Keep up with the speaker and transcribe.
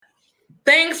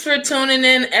Thanks for tuning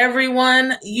in,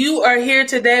 everyone. You are here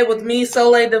today with me,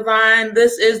 Soleil Divine.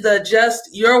 This is the Just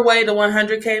Your Way to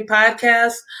 100K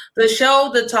podcast, the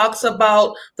show that talks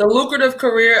about the lucrative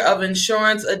career of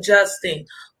insurance adjusting.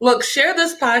 Look, share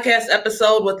this podcast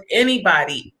episode with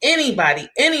anybody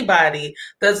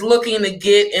that's looking to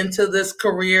get into this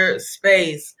career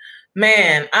space.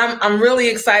 Man, I'm really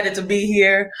excited to be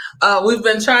here. We've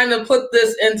been trying to put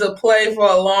this into play for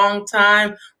a long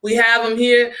time. We have him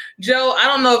here. Joe, I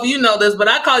don't know if you know this, but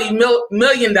I call you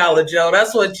Million Dollar Joe.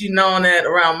 That's what you known at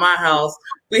around my house.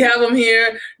 We have him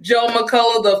here, Joe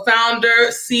McCullough, the founder,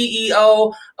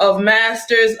 CEO of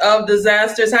Masters of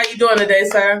Disasters. How you doing today,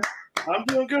 sir? I'm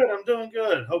doing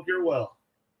good. Hope you're well.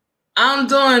 I'm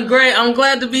doing great. I'm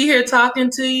glad to be here talking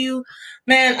to you.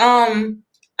 Man,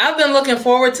 I've been looking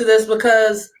forward to this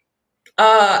because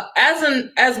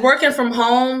as working from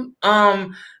home,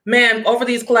 man, over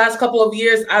these last couple of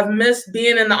years, I've missed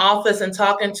being in the office and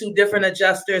talking to different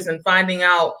adjusters and finding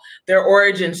out their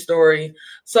origin story.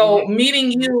 So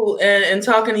meeting you and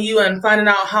talking to you and finding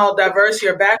out how diverse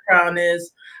your background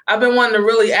is, I've been wanting to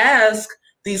really ask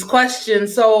these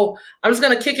questions. So I'm just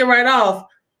gonna kick it right off.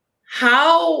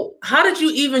 How did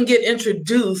you even get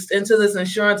introduced into this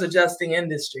insurance adjusting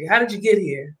industry? How did you get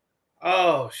here?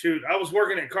 Oh, shoot. I was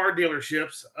working at car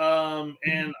dealerships,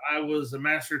 and I was a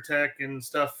master tech and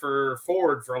stuff for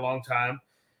Ford for a long time.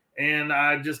 And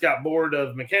I just got bored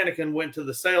of mechanic and went to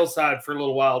the sales side for a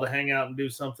little while to hang out and do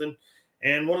something.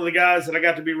 And one of the guys that I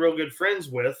got to be real good friends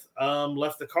with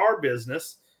left the car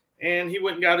business, and he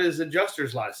went and got his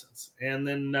adjuster's license. And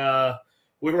then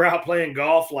we were out playing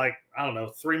golf, like, I don't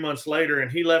know, 3 months later,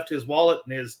 and he left his wallet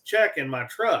and his check in my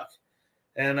truck.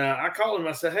 And I called him.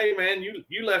 I said, "Hey, man,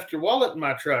 you left your wallet in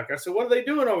my truck." I said, "What are they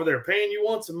doing over there? Paying you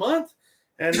once a month?"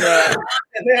 And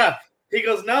yeah, he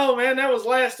goes, "No, man, that was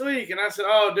last week." And I said,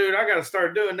 "Oh, dude, I got to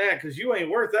start doing that because you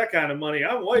ain't worth that kind of money.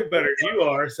 I'm way better than you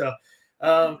are." So,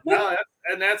 no,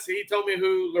 and he told me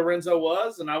who Lorenzo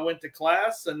was, and I went to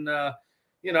class, and I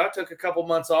took a couple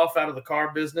months off out of the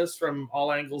car business from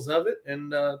all angles of it,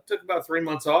 and took about 3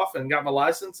 months off and got my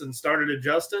license and started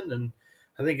adjusting. And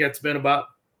I think that's been about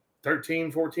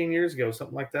 13, 14 years ago,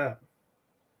 something like that.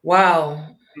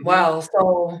 Wow. Wow.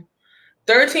 So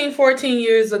 13, 14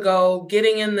 years ago,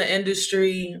 getting in the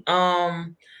industry,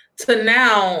 to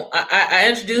now, I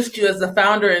introduced you as the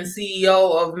founder and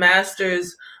CEO of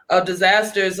Masters of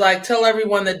Disasters. Like, tell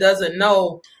everyone that doesn't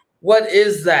know, what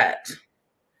is that?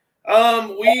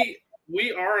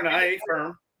 We are an IA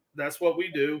firm. That's what we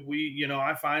do.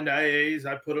 I find IAs,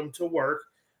 I put them to work.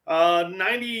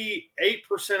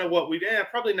 98% of what we do,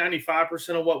 probably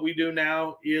 95% of what we do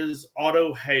now is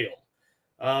auto hail.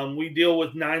 We deal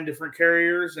with 9 different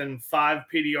carriers and 5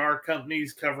 PDR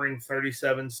companies covering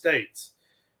 37 states.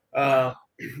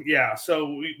 Yeah, so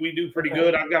we do pretty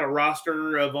good. I've got a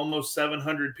roster of almost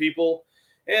 700 people,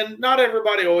 and not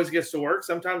everybody always gets to work.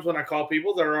 Sometimes when I call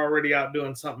people, they're already out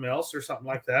doing something else or something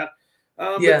like that.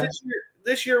 But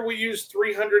this year we used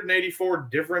 384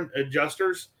 different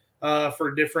adjusters for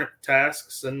different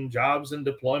tasks and jobs and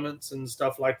deployments and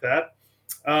stuff like that.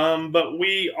 But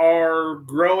we are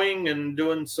growing and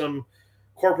doing some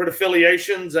corporate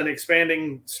affiliations and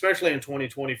expanding, especially in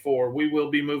 2024. We will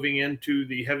be moving into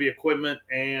the heavy equipment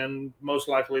and most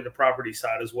likely the property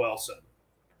side as well soon.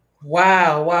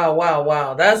 Wow, wow, wow,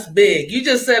 wow. That's big. You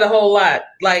just said a whole lot.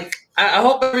 Like, I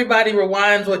hope everybody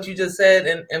rewinds what you just said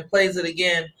and plays it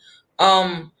again.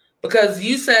 Because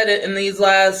you said it in these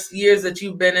last years that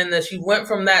you've been in this, you went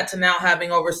from that to now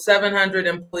having over 700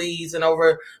 employees in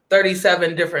over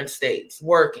 37 different states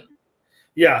working.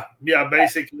 Yeah,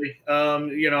 basically.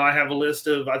 I have a list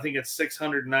of, I think it's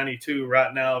 692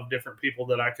 right now of different people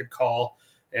that I could call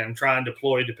and try and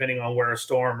deploy depending on where a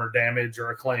storm or damage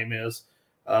or a claim is,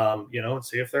 and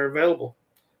see if they're available.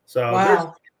 So,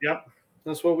 wow. Yep,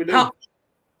 that's what we do.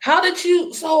 How did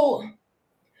you, so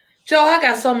Joe, I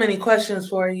got so many questions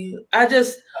for you. How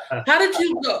did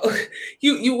you go?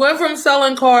 You went from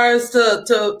selling cars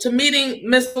to meeting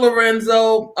Mr.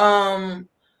 Lorenzo.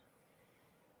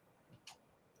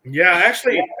 Yeah,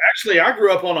 actually, I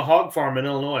grew up on a hog farm in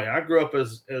Illinois. I grew up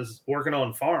as working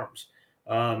on farms.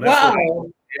 Wow.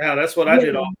 That's what I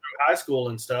did all through high school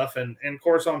and stuff. And of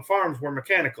course, on farms, we're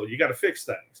mechanical. You got to fix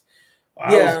things.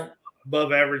 I was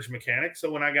above average mechanic. So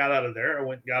when I got out of there, I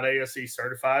went and got ASE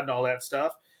certified and all that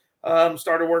stuff.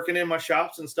 Started working in my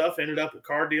shops and stuff. Ended up at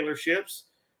car dealerships.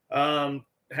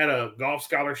 Had a golf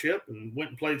scholarship and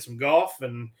went and played some golf.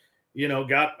 And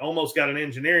almost got an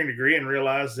engineering degree and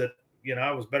realized that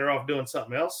I was better off doing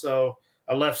something else. So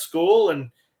I left school and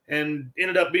and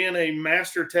ended up being a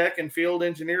master tech and field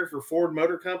engineer for Ford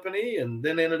Motor Company, and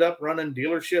then ended up running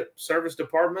dealership service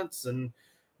departments and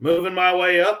moving my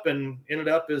way up, and ended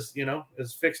up as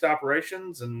fixed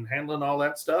operations and handling all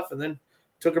that stuff. And then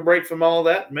took a break from all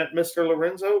that, met Mr.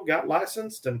 Lorenzo, got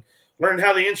licensed, and learned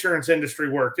how the insurance industry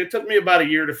worked. It took me about a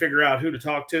year to figure out who to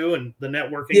talk to and the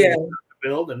networking to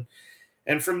build.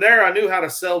 And from there, I knew how to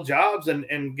sell jobs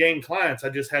and gain clients. I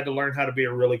just had to learn how to be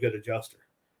a really good adjuster.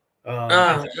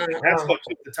 That's what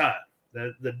took the time.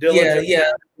 The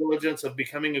diligence of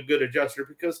becoming a good adjuster,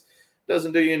 because it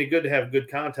doesn't do you any good to have good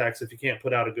contacts if you can't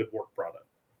put out a good work product.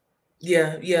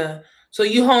 Yeah. So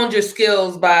you honed your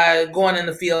skills by going in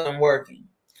the field and working.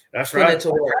 That's right.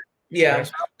 To work. Yeah.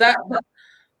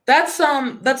 That's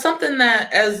something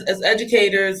that as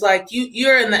educators, like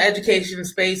you're in the education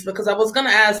space, because I was going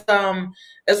to ask,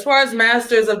 as far as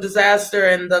masters of disaster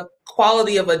and the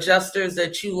quality of adjusters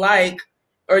that you like,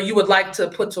 or you would like to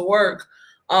put to work,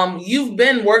 you've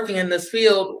been working in this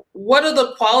field. What are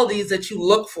the qualities that you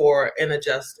look for in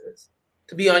adjusters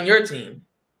to be on your team?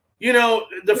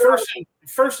 The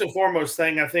first and foremost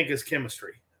thing I think is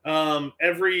chemistry.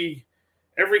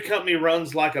 Every company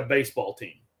runs like a baseball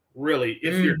team, really,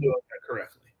 if you're doing that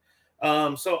correctly.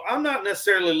 So I'm not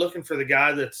necessarily looking for the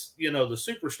guy that's, the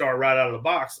superstar right out of the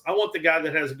box. I want the guy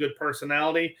that has a good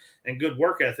personality and good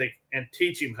work ethic, and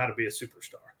teach him how to be a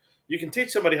superstar. You can teach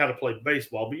somebody how to play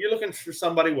baseball, but you're looking for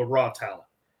somebody with raw talent.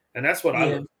 And that's what I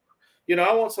look for.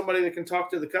 I want somebody that can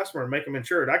talk to the customer and make them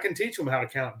insured. I can teach them how to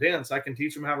count dents. I can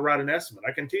teach them how to write an estimate.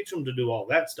 I can teach them to do all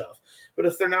that stuff. But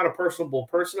if they're not a personable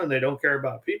person and they don't care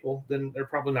about people, then they're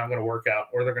probably not going to work out,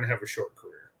 or they're going to have a short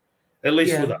career, at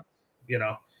least with us.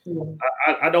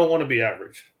 I don't want to be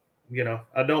average.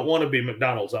 I don't want to be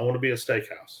McDonald's. I want to be a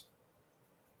steakhouse.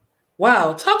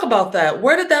 Wow. Talk about that.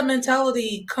 Where did that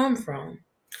mentality come from?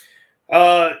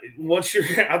 Once you're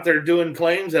out there doing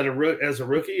claims as a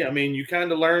rookie, you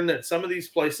kind of learn that some of these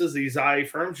places, these IA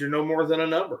firms, you're no more than a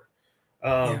number.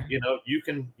 You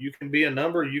can be a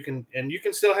number, you can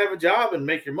still have a job and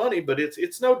make your money, but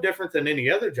it's no different than any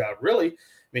other job, really.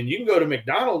 You can go to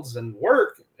McDonald's and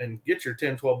work and get your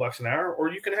 $10-12 an hour, or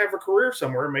you can have a career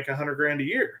somewhere and make $100,000 a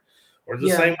year. Or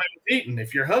the same way with eating.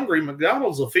 If you're hungry,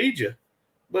 McDonald's will feed you.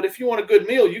 But if you want a good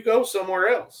meal, you go somewhere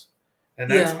else. And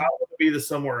that's how I want to be, the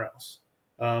somewhere else.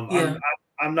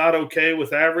 I'm not okay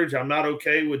with average. I'm not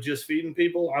okay with just feeding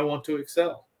people. I want to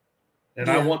excel. And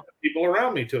I want the people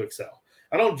around me to excel.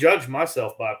 I don't judge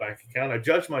myself by a bank account. I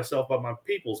judge myself by my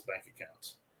people's bank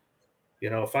accounts.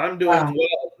 If I'm doing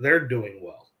well, they're doing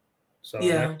well. So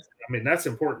that's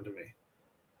important to me.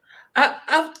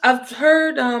 I've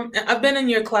heard, I've been in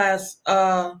your class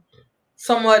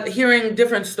somewhat, hearing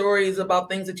different stories about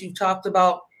things that you've talked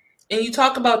about. And you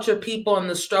talk about your people and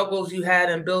the struggles you had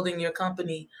in building your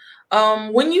company.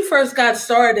 When you first got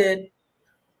started,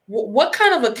 what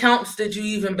kind of accounts did you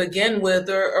even begin with?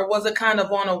 Or was it kind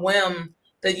of on a whim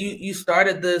that you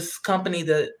started this company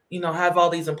that, have all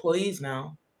these employees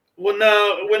now? Well,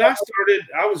 no, when I started,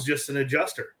 I was just an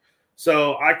adjuster.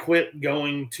 So I quit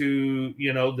going to,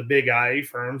 the big IA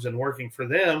firms and working for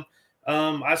them.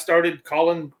 I started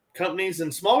calling companies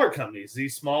and smaller companies,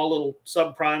 these small little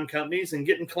subprime companies, and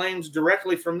getting claims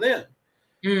directly from them.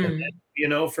 And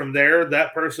then, from there,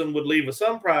 that person would leave a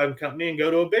subprime company and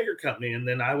go to a bigger company. And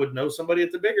then I would know somebody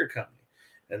at the bigger company.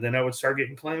 And then I would start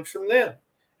getting claims from them.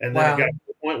 And then it got to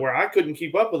the point where I couldn't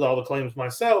keep up with all the claims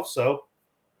myself. So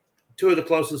two of the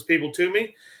closest people to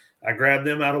me, I grabbed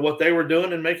them out of what they were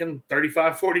doing and making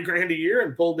 $35-40 grand a year,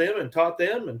 and pulled them and taught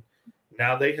them. And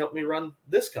now they help me run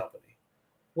this company.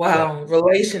 Wow. So,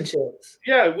 relationships.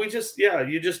 Yeah.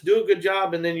 You just do a good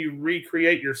job, and then you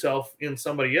recreate yourself in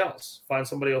somebody else. Find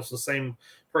somebody else with the same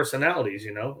personalities,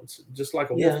 It's just like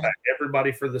a wolf pack,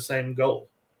 everybody for the same goal.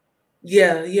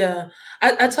 Yeah.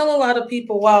 I tell a lot of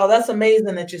people, wow, that's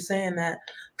amazing that you're saying that.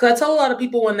 Because I tell a lot of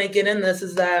people when they get in this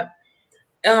is that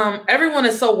everyone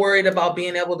is so worried about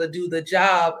being able to do the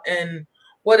job. And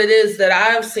what it is that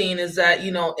I've seen is that,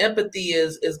 empathy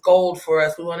is gold for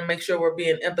us. We want to make sure we're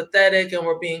being empathetic and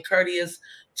we're being courteous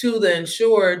to the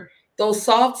insured. Those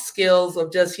soft skills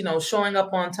of just, showing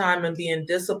up on time and being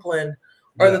disciplined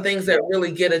are the things that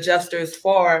really get adjusters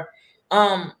far.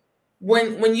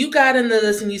 When you got into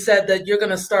this and you said that you're going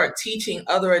to start teaching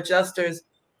other adjusters,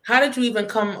 how did you even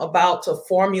come about to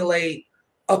formulate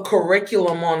a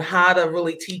curriculum on how to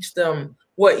really teach them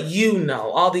what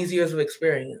all these years of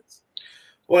experience?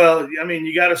 Well,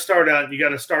 you got to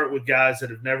start with guys that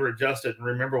have never adjusted and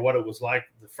remember what it was like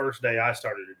the first day I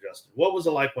started adjusting. What was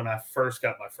it like when I first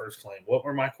got my first claim? What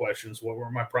were my questions? What were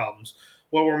my problems?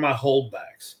 What were my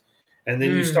holdbacks? And then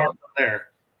you start from there.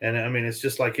 And I mean, it's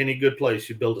just like any good place.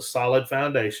 You build a solid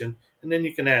foundation, and then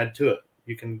you can add to it.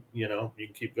 You can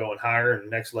keep going higher and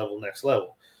next level.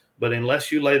 But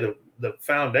unless you lay the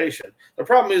foundation, the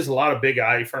problem is a lot of big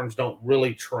IA firms don't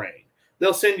really train.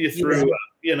 They'll send you through,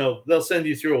 they'll send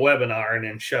you through a webinar and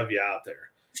then shove you out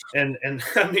there. And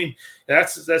I mean,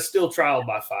 that's still trial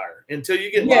by fire until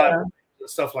you get live and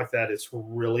stuff like that. It's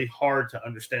really hard to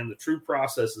understand the true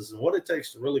processes and what it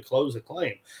takes to really close a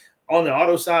claim on the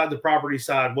auto side, the property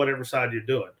side, whatever side you're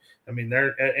doing. I mean,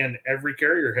 and every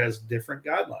carrier has different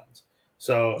guidelines.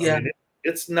 So I mean,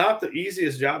 it's not the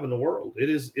easiest job in the world. It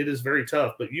is very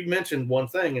tough. But you mentioned one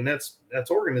thing, and that's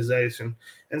organization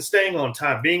and staying on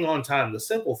time, being on time, the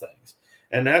simple things.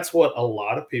 And that's what a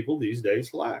lot of people these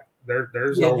days lack.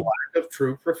 There's a lack of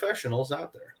true professionals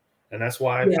out there. And that's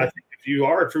why I think if you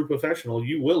are a true professional,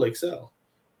 you will excel.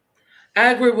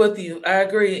 I agree with you. I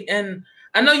agree. And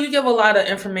I know you give a lot of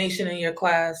information in your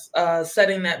class,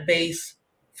 setting that base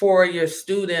for your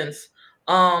students.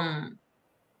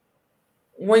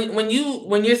 When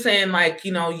you're saying like,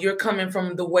 you're coming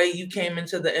from the way you came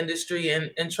into the industry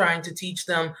and trying to teach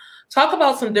them, talk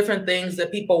about some different things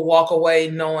that people walk away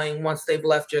knowing once they've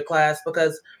left your class,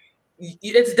 because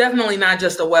it's definitely not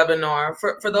just a webinar.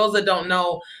 For those that don't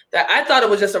know, that I thought it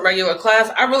was just a regular class.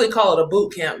 I really call it a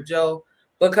boot camp, Joe,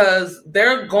 because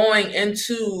they're going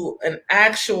into an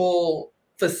actual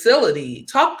facility.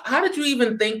 How did you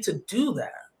even think to do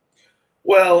that?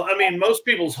 Well, I mean, most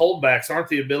people's holdbacks aren't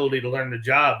the ability to learn the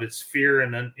job. It's fear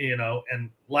and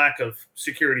lack of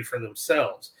security for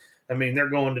themselves. I mean, they're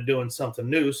going to doing something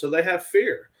new, so they have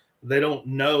fear. They don't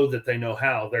know that they know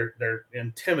how. They're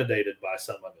intimidated by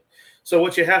some of it. So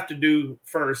what you have to do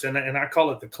first, and I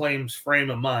call it the claims frame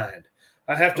of mind.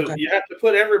 You have to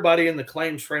put everybody in the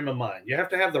claims frame of mind. You have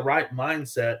to have the right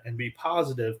mindset and be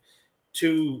positive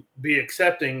to be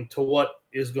accepting to what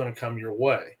is going to come your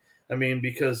way. I mean,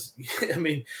 because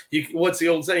what's the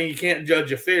old saying? You can't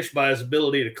judge a fish by his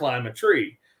ability to climb a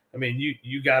tree. I mean,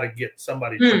 you got to get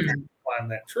somebody to climb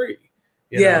that tree.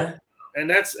 You know? And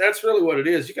that's really what it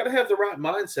is. You got to have the right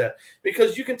mindset,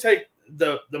 because you can take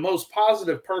the most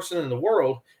positive person in the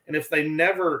world, and if they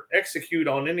never execute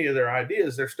on any of their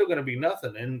ideas, they're still going to be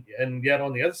nothing. And yet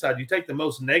on the other side, you take the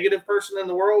most negative person in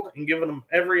the world and giving them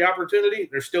every opportunity,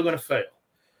 they're still going to fail.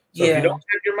 So if you don't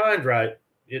have your mind right,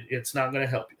 it's not going to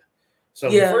help you. So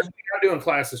the first thing I do in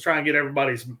class is try and get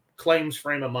everybody's claims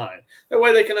frame of mind. That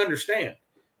way they can understand,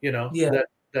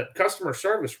 that customer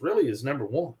service really is number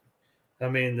one. I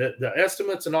mean, the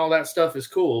estimates and all that stuff is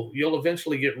cool. You'll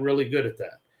eventually get really good at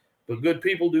that. But good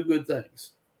people do good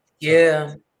things.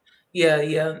 Yeah.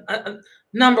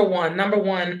 Number one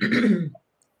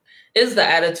is the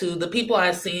attitude. The people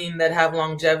I've seen that have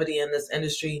longevity in this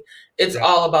industry, it's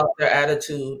all about their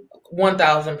attitude,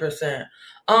 1,000%.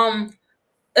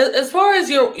 As far as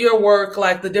your work,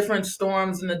 like the different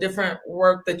storms and the different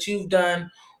work that you've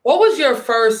done, what was your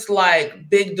first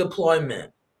big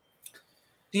deployment?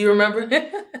 Do you remember?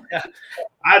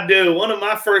 I do. One of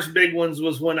my first big ones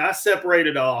was when I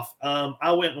separated off.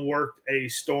 I went and worked a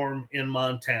storm in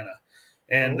Montana,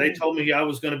 and they told me I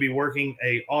was going to be working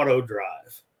a auto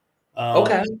drive. I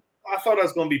thought I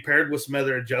was going to be paired with some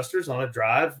other adjusters on a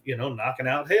drive, knocking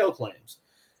out hail claims.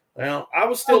 Well, I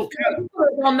was still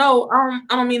don't know.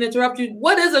 I don't mean to interrupt you.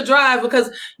 What is a drive? Because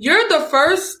you're the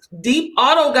first deep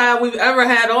auto guy we've ever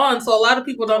had on, so a lot of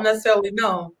people don't necessarily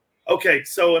know. Okay,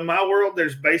 so in my world,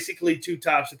 there's basically two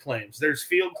types of claims. There's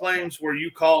field claims where you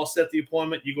call, set the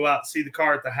appointment, you go out and see the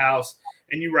car at the house,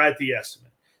 and you write the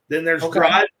estimate. Then there's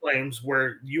drive claims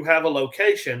where you have a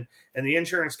location and the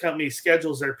insurance company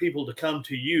schedules their people to come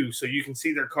to you so you can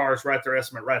see their cars, write their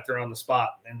estimate right there on the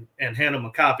spot, and hand them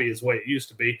a copy is the way it used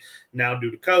to be. Now,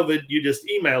 due to COVID, you just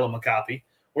email them a copy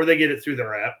or they get it through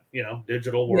their app,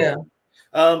 digital world.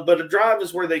 Yeah. But a drive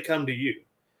is where they come to you.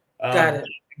 Got it.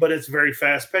 But it's very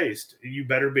fast paced. You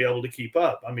better be able to keep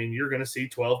up. I mean, you're going to see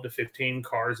 12 to 15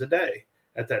 cars a day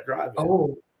at that drive.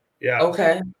 Oh, yeah.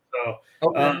 Okay. So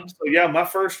my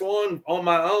first one on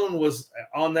my own was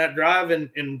on that drive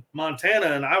in Montana,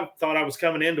 and I thought I was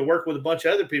coming in to work with a bunch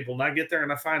of other people, and I get there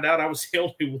and I find out I was the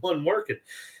only one working.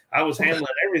 I was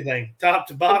handling everything, top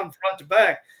to bottom, front to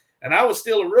back, and I was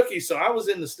still a rookie, so I was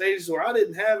in the stages where I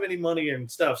didn't have any money and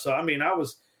stuff. So, I mean, I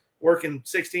was working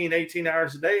 16, 18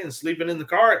 hours a day and sleeping in the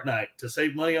car at night to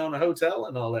save money on a hotel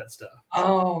and all that stuff.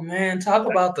 Oh, man, talk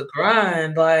about the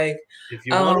grind. If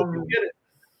you want to get it.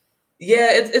 Yeah,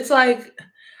 it's like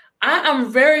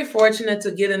I'm very fortunate to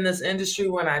get in this industry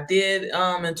when I did in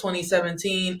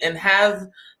 2017 and have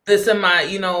this in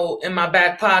my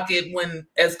back pocket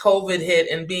as COVID hit,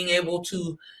 and being able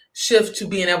to shift to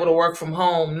being able to work from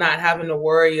home, not having to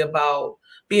worry about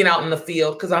being out in the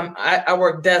field because I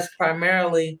work desk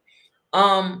primarily.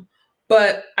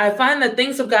 But I find that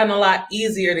things have gotten a lot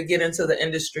easier to get into the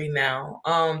industry now.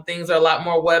 Things are a lot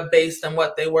more web-based than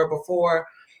what they were before.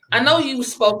 I know you've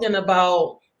spoken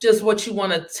about just what you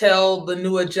want to tell the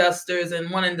new adjusters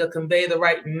and wanting to convey the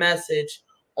right message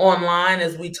online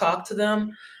as we talk to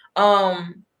them.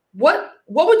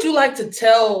 What would you like to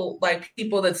tell like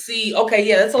people that see, okay,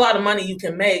 yeah, that's a lot of money you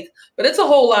can make, but it's a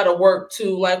whole lot of work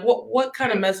too. Like what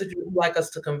kind of message would you like us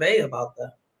to convey about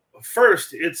that?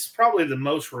 First, it's probably the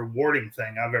most rewarding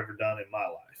thing I've ever done in my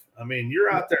life. I mean,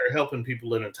 you're out there helping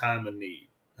people in a time of need.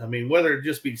 I mean, whether it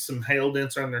just be some hail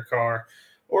dents on their car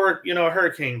or, a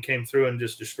hurricane came through and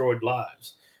just destroyed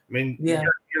lives. I mean,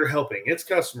 you're helping. It's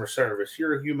customer service.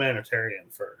 You're a humanitarian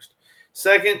first.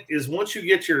 Second is once you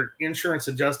get your insurance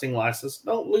adjusting license,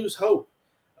 don't lose hope.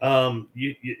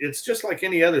 It's just like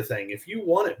any other thing. If you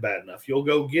want it bad enough, you'll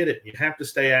go get it. You have to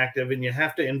stay active and you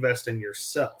have to invest in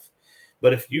yourself.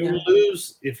 But if you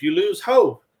lose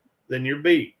hope, then you're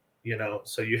beat,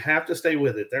 so you have to stay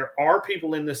with it. There are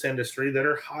people in this industry that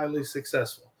are highly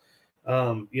successful,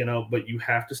 but you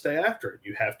have to stay after it.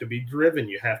 You have to be driven.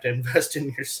 You have to invest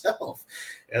in yourself.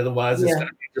 Otherwise, it's going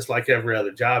to be just like every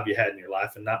other job you had in your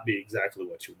life and not be exactly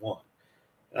what you want.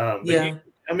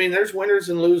 There's winners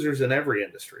and losers in every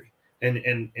industry. And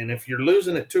if you're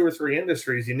losing at 2 or 3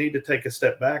 industries, you need to take a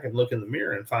step back and look in the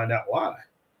mirror and find out why.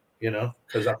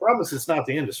 Because I promise it's not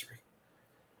the industry.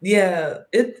 Yeah,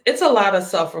 it's a lot of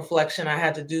self-reflection I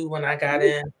had to do when I got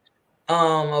in,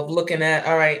 of looking at,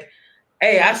 all right,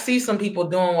 hey, I see some people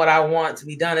doing what I want to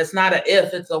be done. It's not a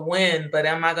if, it's a when, but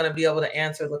am I going to be able to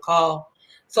answer the call?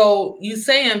 So you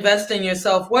say invest in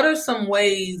yourself. What are some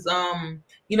ways,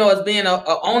 as being a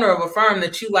owner of a firm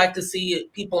that you like to see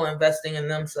people investing in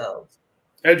themselves?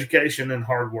 Education and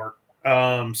hard work.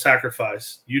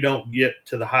 Sacrifice. You don't get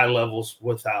to the high levels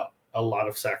without a lot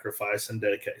of sacrifice and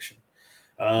dedication.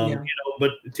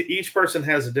 But to each person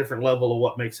has a different level of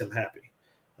what makes him happy.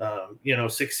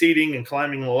 Succeeding and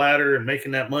climbing the ladder and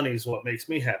making that money is what makes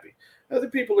me happy. Other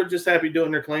people are just happy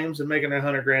doing their claims and making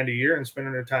 $100,000 a year and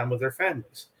spending their time with their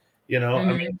families.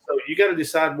 So you got to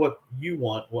decide what you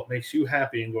want, what makes you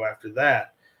happy, and go after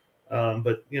that.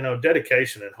 But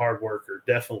dedication and hard work are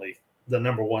definitely the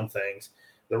number one things.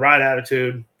 The right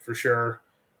attitude for sure,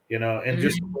 and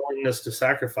just willingness to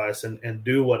sacrifice and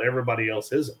do what everybody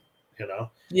else isn't,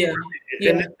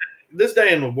 And this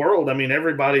day in the world,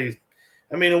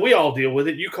 and we all deal with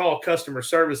it. You call customer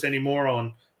service anymore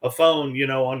on a phone,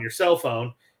 on your cell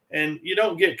phone, and you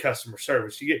don't get customer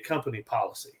service. You get company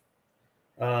policy.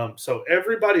 So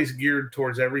everybody's geared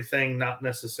towards everything, not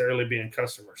necessarily being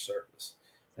customer service.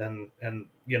 And I'm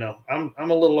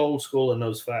a little old school in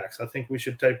those facts. I think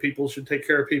people should take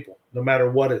care of people no matter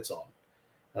what it's on.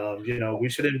 We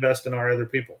should invest in our other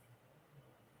people.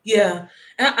 Yeah.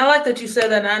 And I like that you said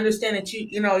that. And I understand that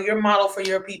your model for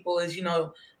your people is,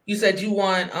 you said you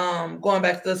want, going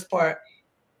back to this part,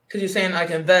 because you're saying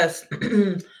like invest,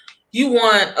 you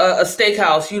want a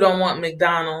steakhouse. You don't want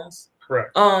McDonald's.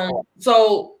 Correct.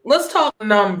 So let's talk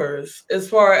numbers as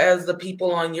far as the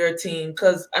people on your team,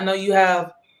 because I know you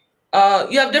have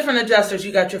different adjusters.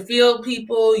 You got your field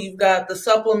people, you've got the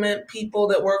supplement people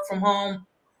that work from home.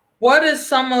 What is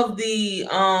some of the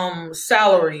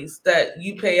salaries that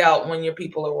you pay out when your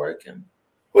people are working?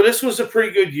 Well, this was a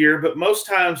pretty good year, but most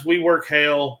times we work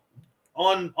hail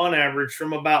on average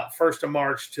from about 1st of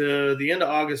March to the end of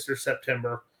August or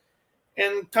September.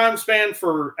 And time span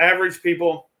for average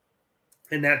people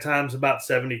in that time's about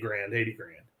 $70,000, $80,000,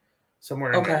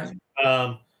 somewhere in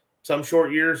there. Some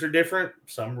short years are different.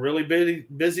 Some really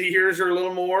busy years are a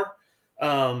little more.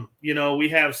 We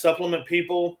have supplement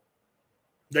people.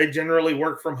 They generally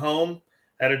work from home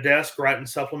at a desk writing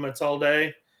supplements all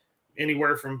day,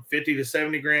 anywhere from $50,000 to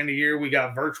 $70,000 a year. We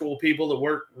got virtual people that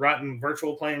work writing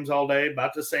virtual claims all day,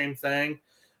 about the same thing.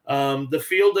 The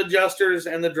field adjusters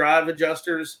and the drive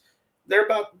adjusters, they're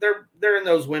in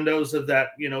those windows of that,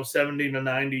 70 to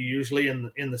 90 usually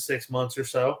in the 6 months or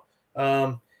so.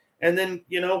 And then,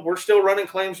 we're still running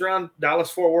claims around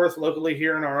Dallas-Fort Worth locally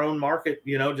here in our own market,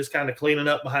 just kind of cleaning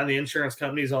up behind the insurance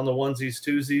companies on the onesies,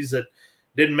 twosies that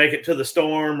didn't make it to the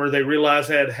storm or they realized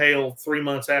they had hail 3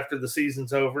 months after the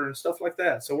season's over and stuff like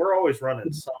that. So we're always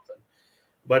running something.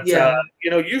 But,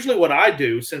 usually what I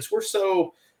do, since we're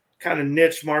so kind of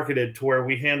niche marketed to where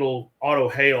we handle auto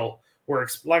hail,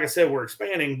 like I said, we're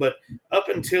expanding. But up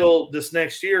until this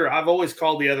next year, I've always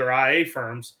called the other IA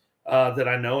firms that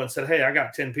I know and said, hey, I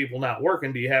got 10 people not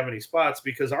working. Do you have any spots?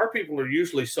 Because our people are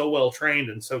usually so well trained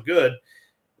and so good.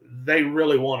 They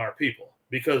really want our people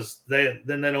because then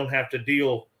they don't have to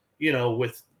deal,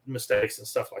 with mistakes and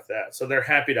stuff like that. So they're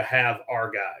happy to have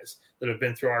our guys that have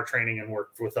been through our training and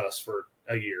worked with us for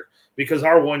a year, because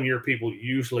our 1 year people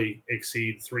usually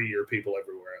exceed 3 year people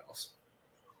everywhere else.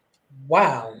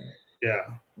 Wow.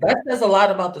 Yeah. That says a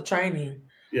lot about the training.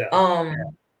 Yeah.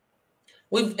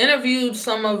 We've interviewed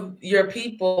some of your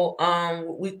people.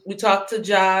 We talked to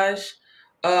Josh.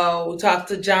 We talked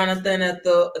to Jonathan at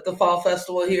the fall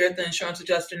festival here at the Insurance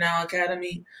Adjuster Now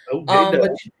Academy. Oh,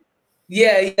 but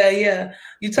yeah.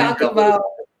 You talk about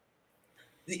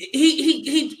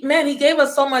he gave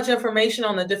us so much information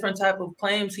on the different type of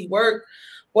claims he worked.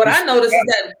 What I noticed is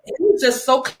that he was just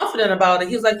so confident about it.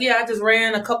 He was like, "Yeah, I just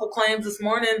ran a couple claims this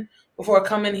morning before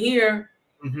coming here."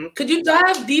 Mm-hmm. Could you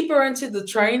dive deeper into the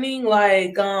training?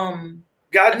 Like, I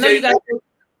got JJ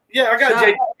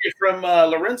from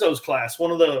Lorenzo's class,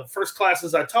 one of the first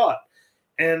classes I taught,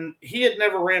 and he had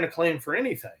never ran a claim for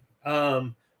anything.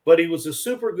 But he was a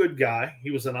super good guy. He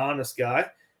was an honest guy.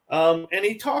 And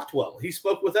he talked well. He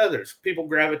spoke with others. People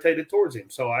gravitated towards him.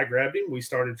 So I grabbed him. We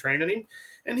started training him.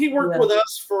 And he worked with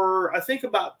us for, I think,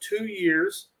 about 2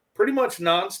 years, pretty much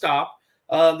nonstop.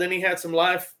 Then he had some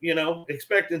life,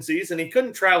 expectancies, and he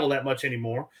couldn't travel that much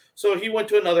anymore. So he went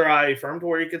to another IA firm to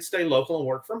where he could stay local and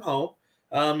work from home.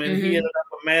 And he ended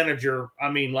up a manager. I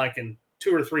mean, like in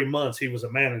 2 or 3 months, he was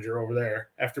a manager over there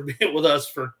after being with us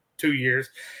for 2 years.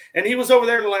 And he was over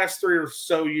there the last 3 or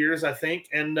so years, I think.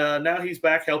 And now he's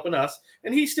back helping us.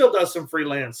 And he still does some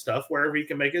freelance stuff wherever he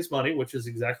can make his money, which is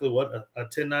exactly what a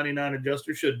 1099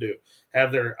 adjuster should do.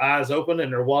 Have their eyes open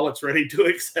and their wallets ready to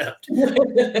accept.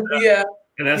 Yeah.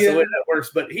 And that's the way that works.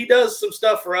 But he does some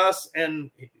stuff for us. And,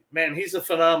 man, he's a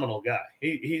phenomenal guy.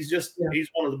 He's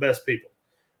one of the best people.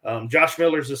 Josh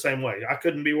Miller's the same way. I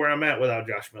couldn't be where I'm at without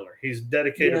Josh Miller. He's a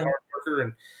dedicated hard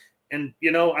worker. And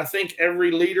I think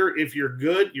every leader, if you're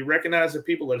good, you recognize the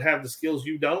people that have the skills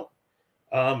you don't,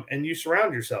 and you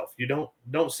surround yourself. You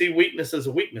don't see weakness as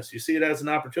a weakness. You see it as an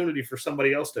opportunity for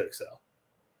somebody else to excel.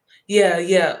 Yeah,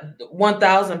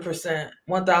 1,000%,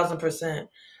 1,000%.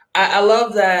 I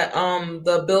love that,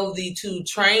 the ability to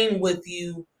train with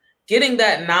you, getting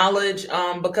that knowledge,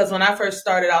 because when I first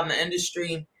started out in the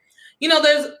industry,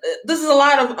 this is a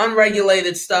lot of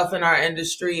unregulated stuff in our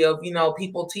industry of,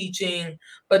 people teaching,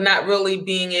 but not really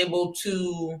being able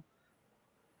to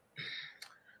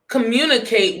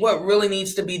communicate what really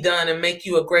needs to be done and make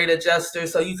you a great adjuster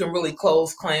so you can really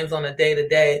close claims on a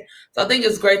day-to-day. So I think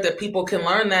it's great that people can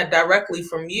learn that directly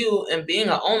from you, and being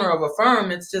an owner of a firm,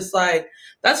 it's just like,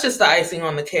 that's just the icing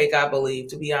on the cake, I believe,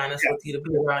 to be honest with you, to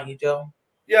be around you, Joe.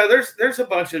 Yeah, there's a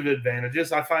bunch of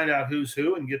advantages. I find out who's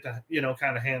who and get to,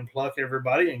 kind of hand pluck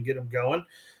everybody and get them going.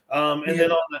 And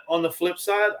then on the flip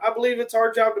side, I believe it's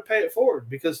our job to pay it forward,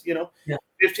 because,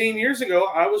 15 years ago,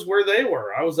 I was where they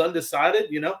were. I was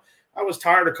undecided. I was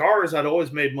tired of cars. I'd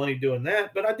always made money doing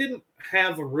that, but I didn't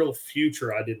have a real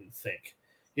future. I didn't think,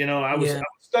 I was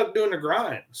stuck doing the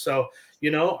grind. So,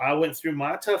 I went through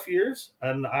my tough years,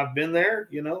 and I've been there,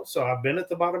 so I've been at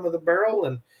the bottom of the barrel,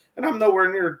 and I'm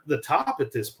nowhere near the top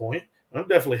at this point. I'm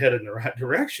definitely headed in the right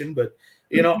direction, but,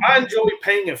 I enjoy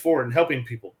paying it forward and helping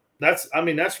people. That's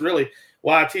really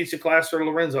why I teach a class for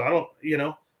Lorenzo.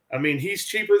 He's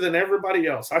cheaper than everybody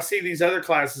else. I see these other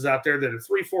classes out there that are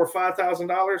 $3,000, $4,000,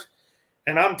 $5,000.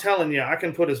 And I'm telling you, I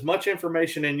can put as much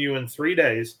information in you in 3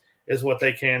 days as what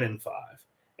they can in 5.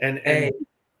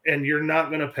 And you're not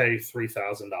going to pay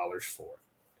 $3,000 for it.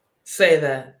 Say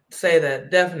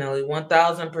that. Definitely.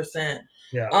 1,000%.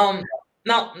 Yeah.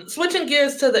 Now, switching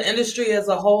gears to the industry as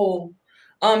a whole,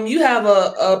 you have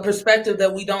a perspective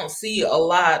that we don't see a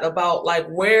lot about, like,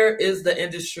 where is the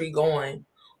industry going?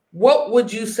 What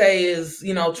would you say is,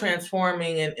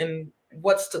 transforming and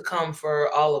what's to come for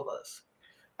all of us?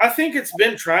 I think it's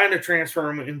been trying to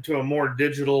transform into a more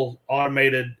digital,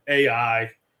 automated AI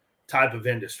type of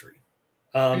industry.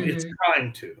 It's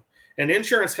trying to. And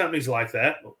insurance companies like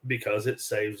that because it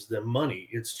saves them money.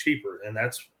 It's cheaper. And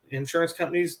that's insurance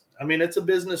companies. It's a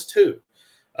business too.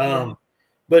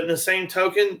 But in the same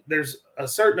token, there's a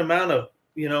certain amount of,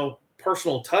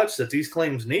 personal touch that these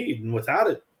claims need. And without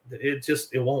it,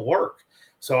 it won't work.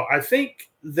 So I think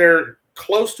they're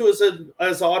close to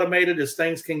as automated as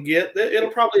things can get. It'll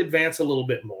probably advance a little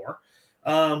bit more.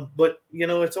 But,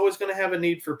 it's always going to have a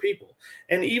need for people.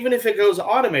 And even if it goes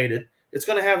automated, it's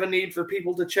going to have a need for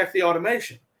people to check the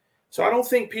automation. So I don't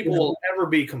think people will ever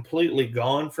be completely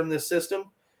gone from this system.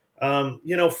 4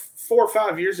 or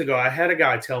 5 years ago, I had a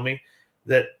guy tell me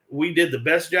that we did the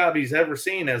best job he's ever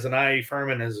seen as an IA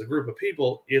firm and as a group of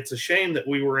people. It's a shame that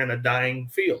we were in a dying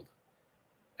field.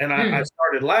 And I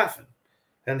started laughing.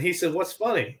 And he said, "What's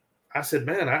funny?" I said,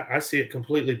 "Man, I see it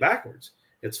completely backwards."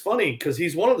 it's funny because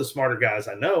he's one of the smarter guys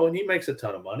I know, and he makes a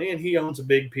ton of money, and he owns a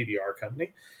big PDR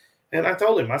company. And I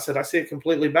told him, I said, I see it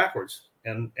completely backwards.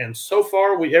 And so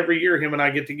far, every year him and I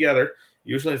get together,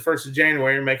 usually the 1st of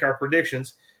January, and make our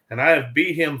predictions. And I have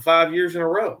beat him 5 years in a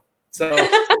row. So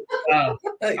you're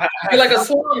like a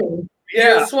swami. Yeah,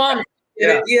 you're a swami.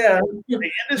 Yeah.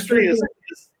 The industry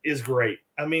is great.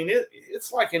 I mean,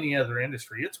 it's like any other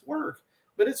industry. It's work,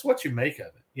 but it's what you make of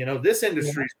it. This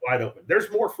industry is wide open. There's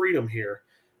more freedom here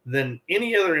than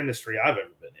any other industry I've ever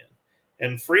been in.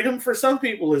 And freedom for some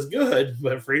people is good,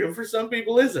 but freedom for some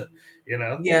people isn't,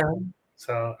 Yeah.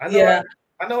 So I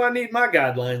know I need my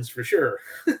guidelines for sure.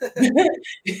 The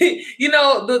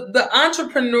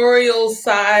entrepreneurial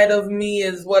side of me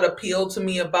is what appealed to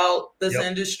me about this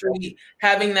industry,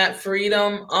 having that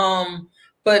freedom.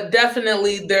 But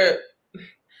definitely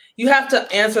you have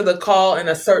to answer the call in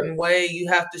a certain way. You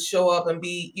have to show up and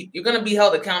you're going to be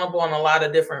held accountable on a lot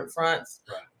of different fronts.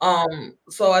 Right.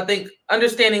 So I think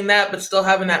understanding that, but still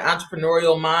having that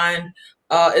entrepreneurial mind,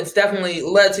 it's definitely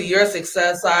led to your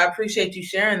success. So I appreciate you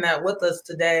sharing that with us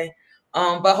today.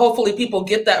 But hopefully people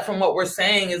get that from what we're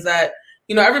saying is that,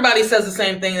 everybody says the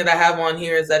same thing that I have on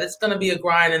here is that it's going to be a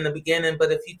grind in the beginning,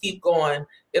 but if you keep going,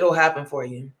 it'll happen for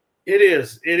you. It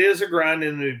is a grind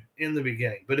in the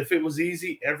beginning, but if it was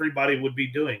easy, everybody would be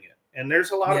doing it. And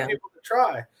there's a lot of people that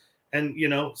try. And,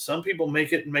 some people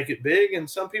make it and make it big, and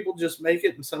some people just make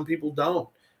it and some people don't.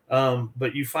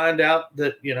 But you find out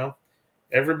that,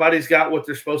 everybody's got what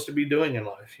they're supposed to be doing in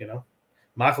life.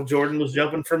 Michael Jordan was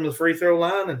jumping from the free throw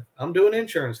line, and I'm doing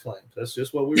insurance claims. That's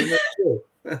just what we were meant to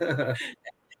do.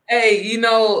 Hey,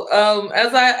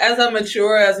 as I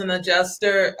mature as an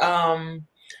adjuster,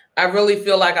 I really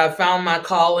feel like I found my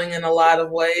calling in a lot of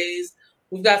ways.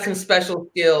 We've got some special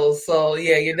skills. So,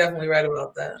 yeah, you're definitely right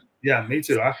about that. Yeah, me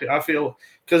too. I feel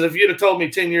because if you'd have told me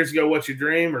 10 years ago what you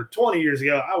dream or 20 years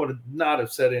ago, I would have not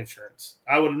have said insurance.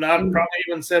 I would have not probably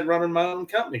even said running my own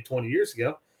company 20 years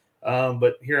ago.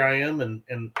 But here I am,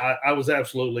 and I was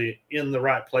absolutely in the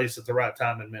right place at the right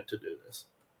time and meant to do this.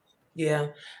 Yeah.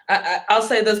 I'll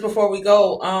say this before we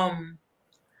go.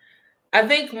 I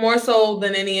think more so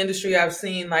than any industry I've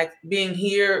seen, like being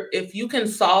here, if you can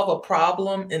solve a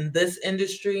problem in this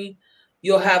industry,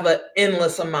 you'll have an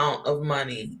endless amount of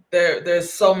money.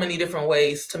 There's so many different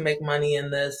ways to make money in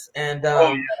this. And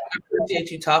I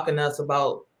appreciate you talking to us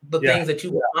about the things that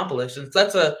you've accomplished. And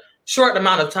that's a short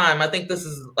amount of time. I think this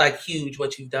is like huge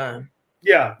what you've done.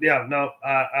 Yeah. No,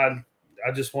 I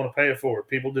just want to pay it forward.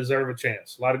 People deserve a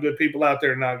chance. A lot of good people out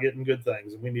there not getting good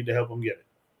things, and we need to help them get it.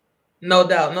 No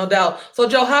doubt. So,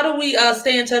 Joe, how do we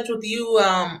stay in touch with you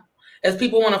as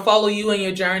people want to follow you and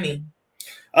your journey?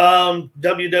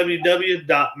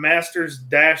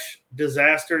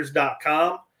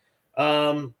 www.masters-disasters.com.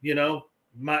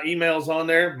 My email's on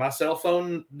there. My cell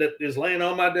phone that is laying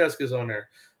on my desk is on there.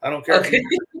 I don't care if you're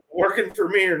working for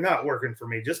me or not working for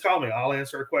me. Just call me. I'll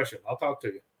answer a question. I'll talk to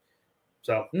you.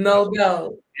 So no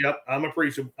doubt. Yep, I'm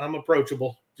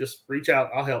approachable. Just reach out.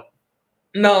 I'll help.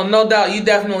 No doubt. You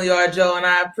definitely are, Joe. And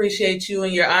I appreciate you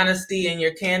and your honesty and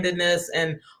your candidness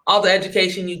and all the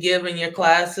education you give in your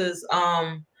classes.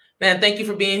 Man, thank you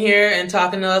for being here and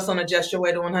talking to us on Adjust Your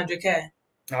Way to 100K.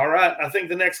 All right. I think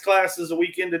the next class is the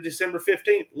weekend of December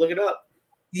 15th. Look it up.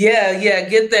 Yeah.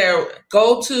 Get there.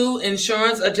 Go to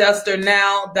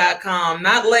insuranceadjusternow.com.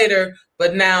 Not later,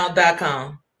 but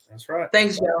now.com. That's right.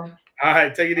 Thanks, Joe. All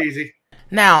right. Take it easy.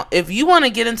 Now, if you want to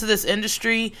get into this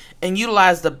industry and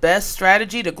utilize the best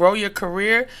strategy to grow your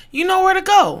career, you know where to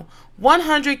go.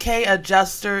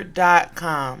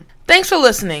 100kadjuster.com. Thanks for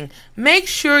listening. Make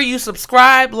sure you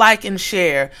subscribe, like, and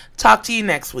share. Talk to you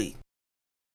next week.